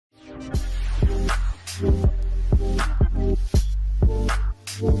Hey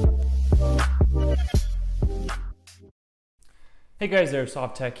guys,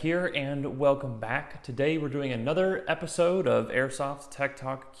 TheAirsoftTech here, and welcome back. Today we're doing another episode of Airsoft Tech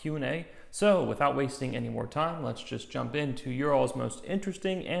Talk Q&A. So without wasting any more time, let's just jump into your all's most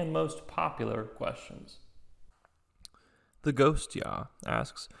interesting and most popular questions. The Ghost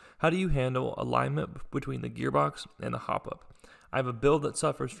asks, how do you handle alignment between the gearbox and the hop-up? I have a build that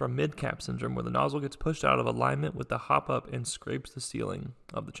suffers from mid-cap syndrome where the nozzle gets pushed out of alignment with the hop-up and scrapes the ceiling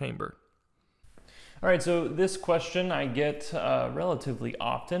of the chamber. All right, so this question I get relatively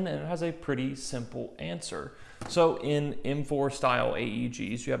often, and it has a pretty simple answer. So in M4 style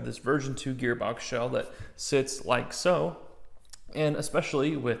AEGs, you have this version 2 gearbox shell that sits like so, and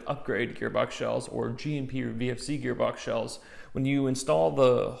especially with upgrade gearbox shells or GMP or VFC gearbox shells, when you install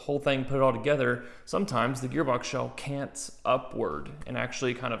the whole thing, put it all together, sometimes the gearbox shell cants upward and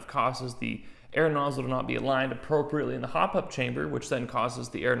actually kind of causes the air nozzle to not be aligned appropriately in the hop-up chamber, which then causes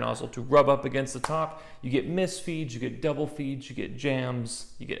the air nozzle to rub up against the top. You get misfeeds, you get double feeds, you get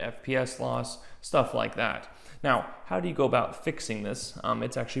jams, you get FPS loss, stuff like that. Now, how do you go about fixing this?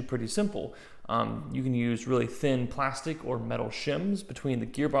 It's actually pretty simple. You can use really thin plastic or metal shims between the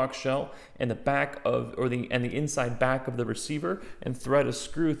gearbox shell and the back of, the inside back of the receiver, and thread a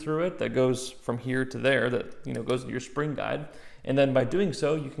screw through it that goes from here to there, that goes into your spring guide. And then by doing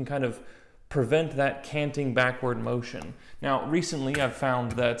so, you can kind of prevent that canting backward motion. Now, recently I've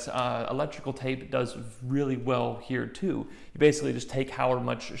found that electrical tape does really well here too. You basically just take however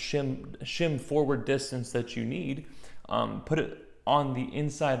much shim forward distance that you need, put it on the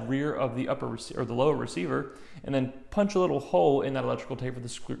inside rear of the upper or the lower receiver, and then punch a little hole in that electrical tape for the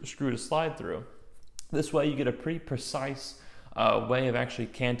screw to slide through. This way you get a pretty precise way of actually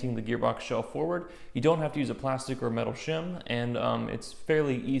canting the gearbox shell forward. You don't have to use a plastic or metal shim, and it's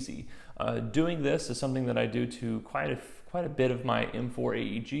fairly easy. Doing this is something that I do to quite a bit of my M4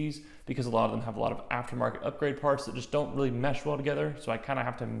 AEGs, because a lot of them have a lot of aftermarket upgrade parts that just don't really mesh well together, so I kind of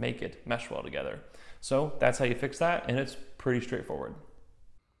have to make it mesh well together. So that's how you fix that, and it's pretty straightforward.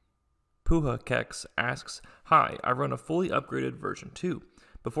 Puha Kex asks, hi, I run a fully upgraded version 2.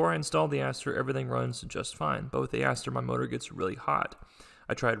 Before I install the Aster, everything runs just fine, but with the Aster, my motor gets really hot.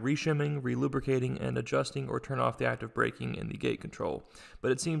 I tried reshimming, relubricating, and adjusting or turn off the active braking and the gate control,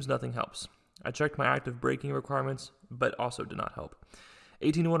 but it seems nothing helps. I checked my active braking requirements, but also did not help.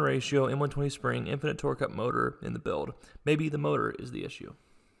 18:1 ratio, M120 spring, infinite torque up motor in the build. Maybe the motor is the issue.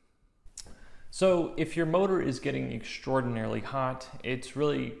 So if your motor is getting extraordinarily hot, it's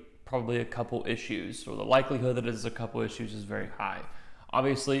really probably a couple issues, or the likelihood that it's a couple issues is very high.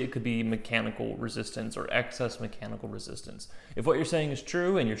 Obviously, it could be mechanical resistance or excess mechanical resistance. If what you're saying is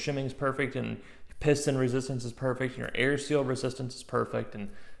true and your shimming is perfect and your piston resistance is perfect and your air seal resistance is perfect and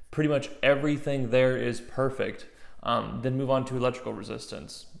pretty much everything there is perfect, then move on to electrical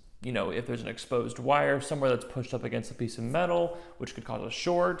resistance. If there's an exposed wire somewhere that's pushed up against a piece of metal, which could cause a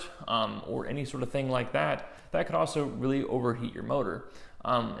short, or any sort of thing like that, that could also really overheat your motor.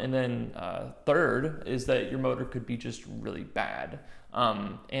 And then third is that your motor could be just really bad.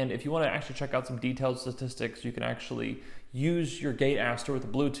 And if you want to actually check out some detailed statistics, you can actually use your gate Aster with a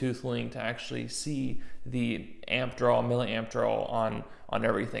Bluetooth link to actually see the amp draw, milliamp draw on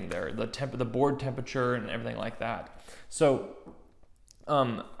everything there, the board temperature and everything like that. So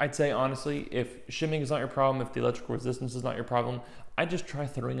I'd say honestly, if shimming is not your problem, if the electrical resistance is not your problem, I'd just try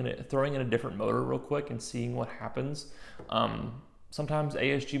throwing in a different motor real quick and seeing what happens. Sometimes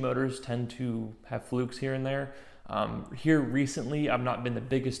ASG motors tend to have flukes here and there. Here recently, I've not been the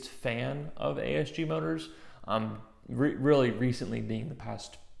biggest fan of ASG motors, really recently being the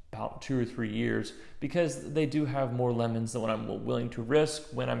past about 2 or 3 years, because they do have more lemons than what I'm willing to risk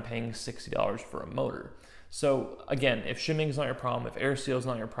when I'm paying $60 for a motor. So again, if shimming is not your problem, if air seal is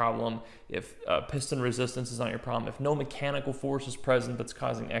not your problem, if piston resistance is not your problem, if no mechanical force is present that's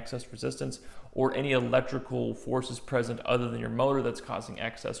causing excess resistance, or any electrical force is present other than your motor that's causing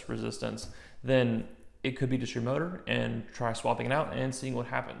excess resistance, then it could be just your motor, and try swapping it out and seeing what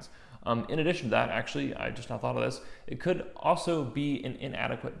happens. In addition to that, actually, I just now thought of this, it could also be an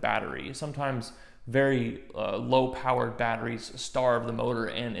inadequate battery. Sometimes very low-powered batteries starve the motor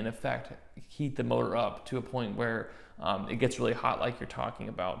and, in effect, heat the motor up to a point where it gets really hot like you're talking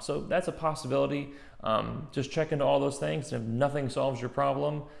about. So that's a possibility. Just check into all those things, and if nothing solves your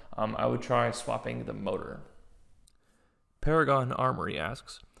problem, I would try swapping the motor. Paragon Armory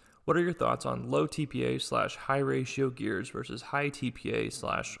asks, what are your thoughts on low TPA / high ratio gears versus high TPA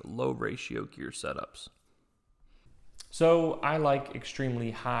 / low ratio gear setups? So I like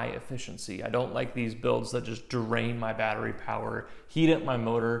extremely high efficiency. I don't like these builds that just drain my battery power, heat up my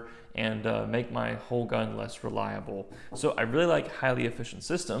motor, and make my whole gun less reliable. So I really like highly efficient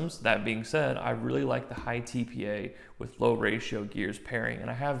systems. That being said, I really like the high TPA with low ratio gears pairing, and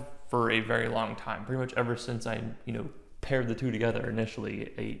I have for a very long time, pretty much ever since I paired the two together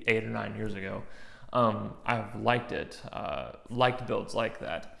initially 8 or 9 years ago. I've liked it, liked builds like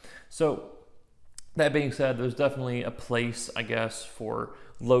that. So that being said, there's definitely a place, I guess, for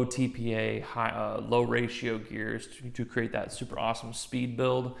low TPA, low ratio gears to create that super awesome speed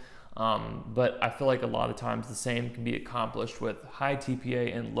build. But I feel like a lot of times the same can be accomplished with high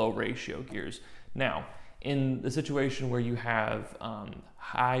TPA and low ratio gears. Now, in the situation where you have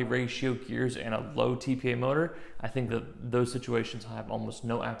high ratio gears and a low TPA motor, I think that those situations have almost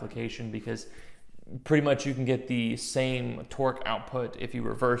no application, because pretty much you can get the same torque output if you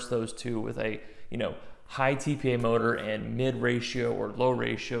reverse those two with a high TPA motor and mid ratio or low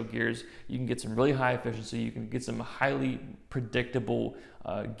ratio gears. You can get some really high efficiency. You can get some highly predictable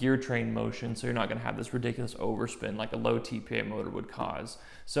gear train motion, so you're not going to have this ridiculous overspin like a low TPA motor would cause.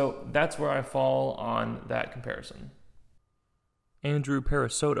 So that's where I fall on that comparison. Andrew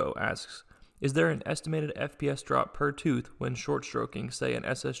Parasoto asks, is there an estimated FPS drop per tooth when short stroking, say an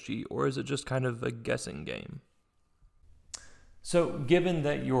SSG, or is it just kind of a guessing game? So given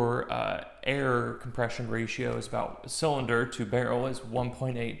that your air compression ratio is about cylinder to barrel is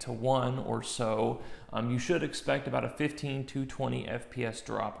 1.8 to 1 or so, you should expect about a 15 to 20 FPS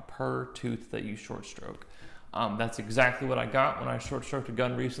drop per tooth that you short stroke. That's exactly what I got when I short stroked a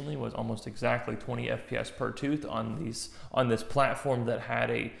gun recently, was almost exactly 20 FPS per tooth on this platform that had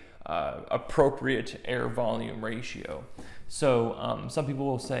a appropriate air volume ratio. So some people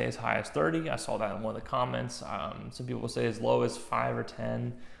will say as high as 30. I saw that in one of the comments. Some people will say as low as 5 or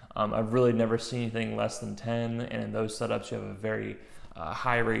 10. I've really never seen anything less than 10, and in those setups you have a very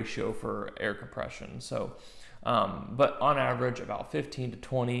high ratio for air compression. So, but on average about 15 to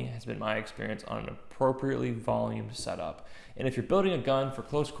 20 has been my experience on an appropriately volumed setup. And if you're building a gun for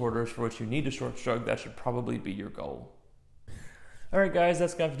close quarters for which you need to short stroke, that should probably be your goal. Alright guys,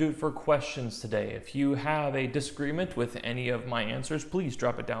 that's going to do it for questions today. If you have a disagreement with any of my answers, please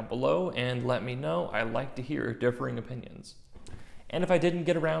drop it down below and let me know. I like to hear differing opinions. And if I didn't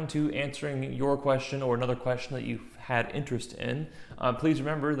get around to answering your question or another question that you had interest in, please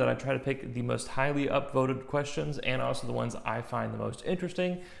remember that I try to pick the most highly upvoted questions and also the ones I find the most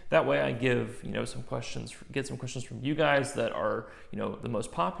interesting. That way I give get some questions from you guys that are the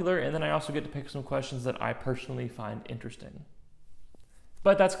most popular, and then I also get to pick some questions that I personally find interesting.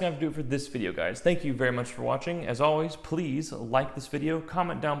 But that's going to do it for this video, guys. Thank you very much for watching. As always, please like this video,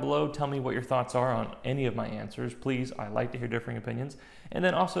 comment down below, tell me what your thoughts are on any of my answers. Please, I like to hear differing opinions. And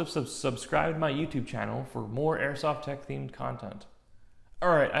then also subscribe to my YouTube channel for more Airsoft Tech themed content.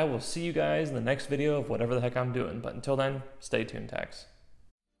 Alright, I will see you guys in the next video of whatever the heck I'm doing. But until then, stay tuned, techs.